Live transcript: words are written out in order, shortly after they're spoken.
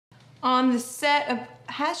on the set of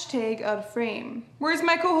hashtag out of frame. Where's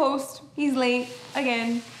my co-host? He's late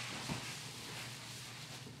again.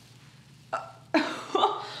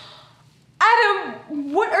 Adam,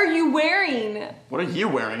 what are you wearing? What are you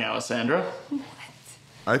wearing, Alessandra? What?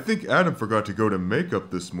 I think Adam forgot to go to makeup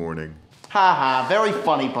this morning. Haha, very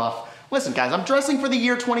funny, Buff. Listen, guys, I'm dressing for the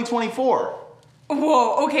year 2024.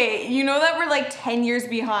 Whoa, okay, you know that we're like 10 years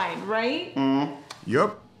behind, right?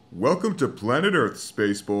 Yup. Welcome to Planet Earth,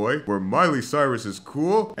 Space Boy, where Miley Cyrus is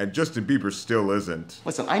cool and Justin Bieber still isn't.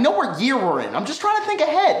 Listen, I know what year we're in. I'm just trying to think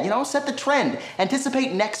ahead, set the trend,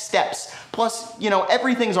 anticipate next steps. Plus,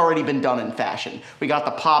 everything's already been done in fashion. We got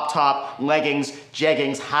the pop top, leggings,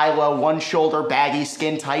 jeggings, high-low, one shoulder, baggy,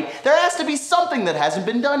 skin tight. There has to be something that hasn't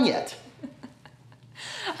been done yet.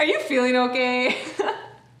 Are you feeling okay?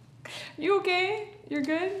 You okay? You're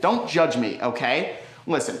good? Don't judge me, okay?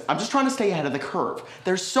 Listen, I'm just trying to stay ahead of the curve.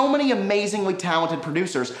 There's so many amazingly talented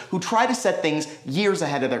producers who try to set things years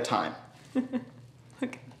ahead of their time.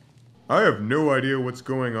 Okay. I have no idea what's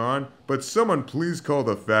going on, but someone please call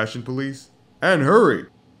the fashion police. And hurry!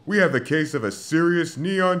 We have a case of a serious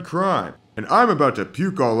neon crime, and I'm about to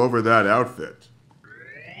puke all over that outfit.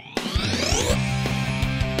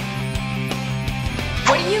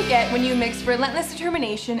 What do you get when you mix relentless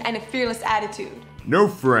determination and a fearless attitude? No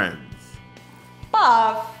friends.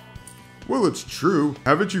 Buff. Well, it's true.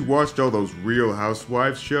 Haven't you watched all those Real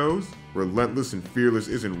Housewives shows? Relentless and fearless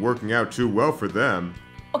isn't working out too well for them.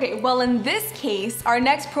 Okay, well in this case, our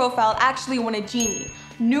next profile actually won a Genie,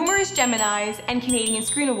 numerous Geminis, and Canadian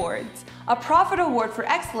Screen Awards, a Prophet Award for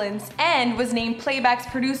Excellence, and was named Playback's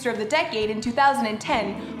Producer of the Decade in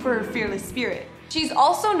 2010 for her fearless spirit. She's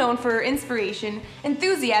also known for her inspiration,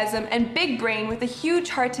 enthusiasm, and big brain with a huge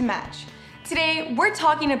heart to match. Today, we're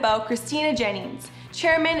talking about Christina Jennings,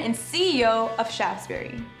 Chairman and CEO of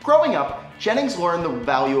Shaftesbury. Growing up, Jennings learned the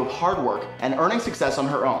value of hard work and earning success on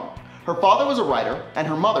her own. Her father was a writer, and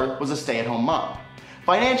her mother was a stay-at-home mom.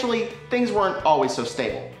 Financially, things weren't always so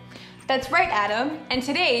stable. That's right, Adam. And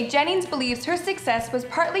today, Jennings believes her success was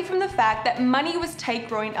partly from the fact that money was tight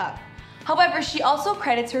growing up. However, she also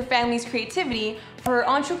credits her family's creativity for her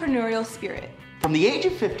entrepreneurial spirit. From the age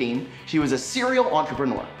of 15, she was a serial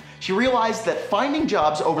entrepreneur. She realized that finding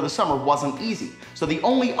jobs over the summer wasn't easy, so the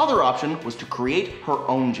only other option was to create her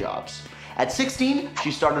own jobs. At 16,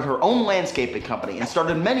 she started her own landscaping company and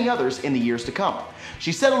started many others in the years to come.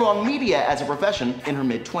 She settled on media as a profession in her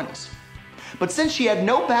mid-20s. But since she had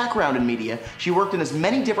no background in media, she worked in as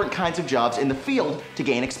many different kinds of jobs in the field to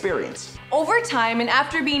gain experience. Over time, and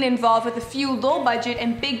after being involved with a few low-budget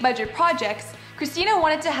and big-budget projects, Christina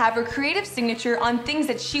wanted to have her creative signature on things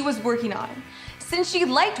that she was working on. Since she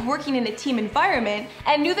liked working in a team environment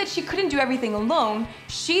and knew that she couldn't do everything alone,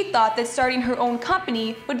 she thought that starting her own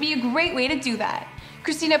company would be a great way to do that.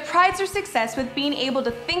 Christina prides her success with being able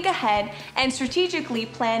to think ahead and strategically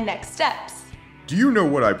plan next steps. Do you know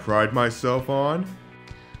what I pride myself on?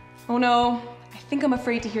 Oh no, I think I'm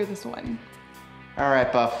afraid to hear this one. All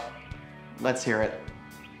right, Buff, let's hear it.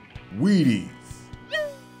 Wheaties.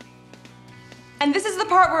 And this is the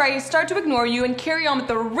part where I start to ignore you and carry on with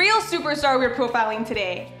the real superstar we're profiling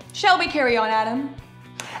today. Shall we carry on, Adam?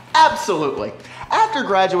 Absolutely. After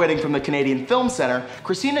graduating from the Canadian Film Centre,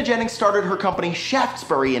 Christina Jennings started her company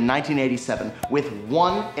Shaftesbury in 1987 with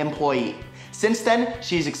one employee. Since then,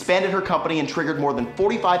 she's expanded her company and triggered more than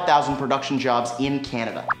 45,000 production jobs in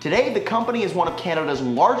Canada. Today, the company is one of Canada's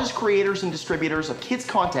largest creators and distributors of kids'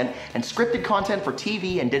 content and scripted content for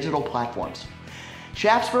TV and digital platforms.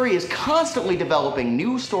 Shaftesbury is constantly developing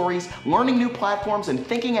new stories, learning new platforms, and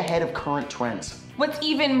thinking ahead of current trends. What's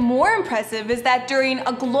even more impressive is that during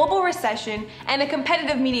a global recession and a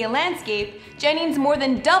competitive media landscape, Jennings more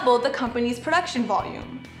than doubled the company's production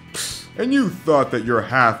volume. And you thought that your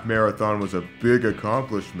half marathon was a big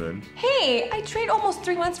accomplishment. Hey, I trained almost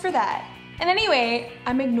 3 months for that. And anyway,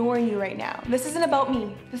 I'm ignoring you right now. This isn't about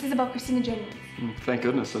me. This is about Christina Jennings. Thank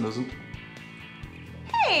goodness it isn't.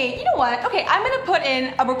 Hey, you know what? Okay, I'm gonna put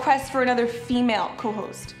in a request for another female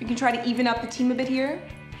co-host. We can try to even up the team a bit here.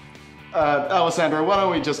 Alessandra, why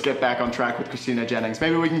don't we just get back on track with Christina Jennings?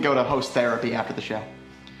 Maybe we can go to host therapy after the show.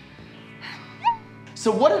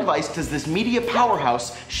 So what advice does this media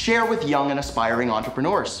powerhouse share with young and aspiring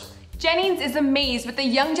entrepreneurs? Jennings is amazed with the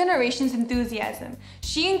young generation's enthusiasm.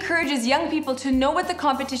 She encourages young people to know what the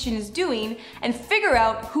competition is doing and figure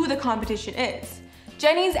out who the competition is.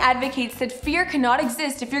 Jennings advocates that fear cannot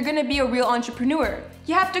exist if you're gonna be a real entrepreneur.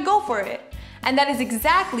 You have to go for it. And that is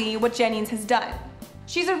exactly what Jennings has done.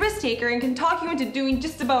 She's a risk taker and can talk you into doing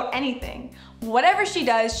just about anything. Whatever she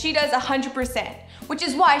does 100%, which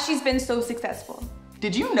is why she's been so successful.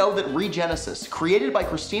 Did you know that Regenesis, created by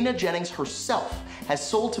Christina Jennings herself, has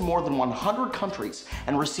sold to more than 100 countries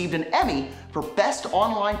and received an Emmy for Best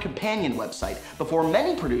Online Companion Website before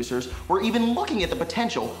many producers were even looking at the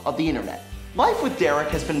potential of the internet? Life with Derek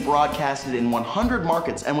has been broadcasted in 100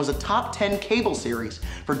 markets and was a top 10 cable series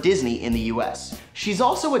for Disney in the US. She's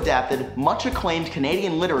also adapted much acclaimed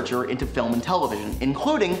Canadian literature into film and television,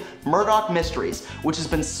 including Berdock Mysteries, which has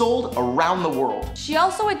been sold around the world. She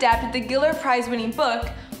also adapted the Giller Prize-winning book,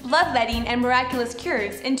 Bloodletting and Miraculous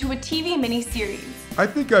Cures, into a TV miniseries. I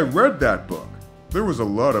think I read that book. There was a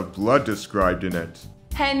lot of blood described in it.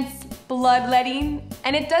 Hence, bloodletting,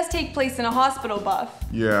 and it does take place in a hospital buff.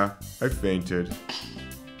 Yeah, I fainted.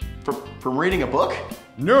 From reading a book?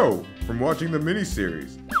 No, from watching the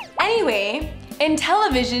miniseries. Anyway, in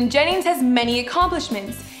television, Jennings has many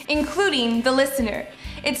accomplishments, including The Listener.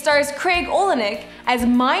 It stars Craig Olenek as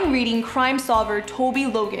mind-reading crime solver Toby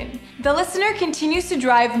Logan. The Listener continues to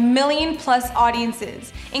drive million-plus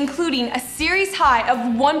audiences, including a series high of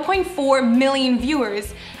 1.4 million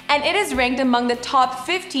viewers, and it is ranked among the top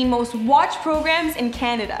 15 most watched programs in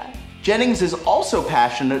Canada. Jennings is also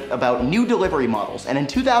passionate about new delivery models, and in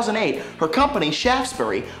 2008, her company,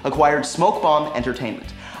 Shaftesbury, acquired Smoke Bomb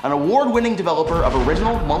Entertainment, an award-winning developer of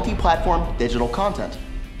original multi-platform digital content.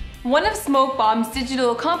 One of Smoke Bomb's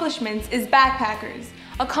digital accomplishments is Backpackers,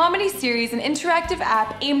 a comedy series and interactive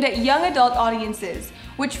app aimed at young adult audiences,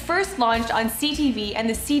 which first launched on CTV and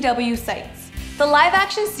the CW sites. The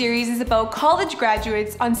live-action series is about college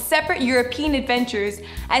graduates on separate European adventures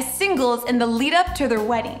as singles in the lead-up to their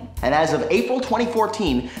wedding. And as of April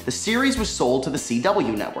 2014, the series was sold to the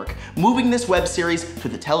CW network, moving this web series to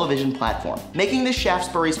the television platform, making this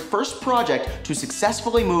Shaftesbury's first project to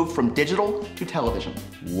successfully move from digital to television.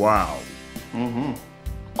 Wow.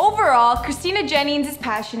 Overall, Christina Jennings is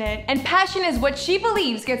passionate, and passion is what she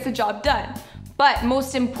believes gets the job done. But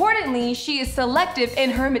most importantly, she is selective in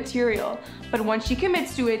her material. But once she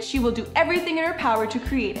commits to it, she will do everything in her power to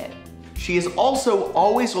create it. She is also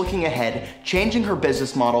always looking ahead, changing her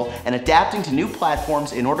business model, and adapting to new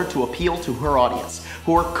platforms in order to appeal to her audience,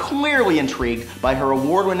 who are clearly intrigued by her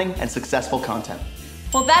award-winning and successful content.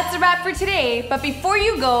 Well, that's a wrap for today, but before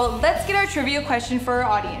you go, let's get our trivia question for our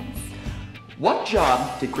audience. What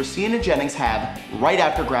job did Christina Jennings have right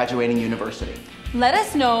after graduating university? Let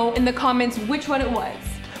us know in the comments which one it was.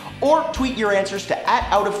 Or tweet your answers to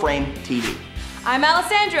 @OutOfFrameTV. I'm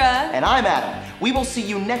Alessandra. And I'm Adam. We will see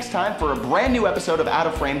you next time for a brand new episode of Out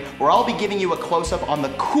of Frame, where I'll be giving you a close-up on the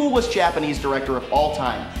coolest Japanese director of all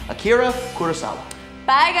time, Akira Kurosawa.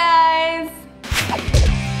 Bye, guys.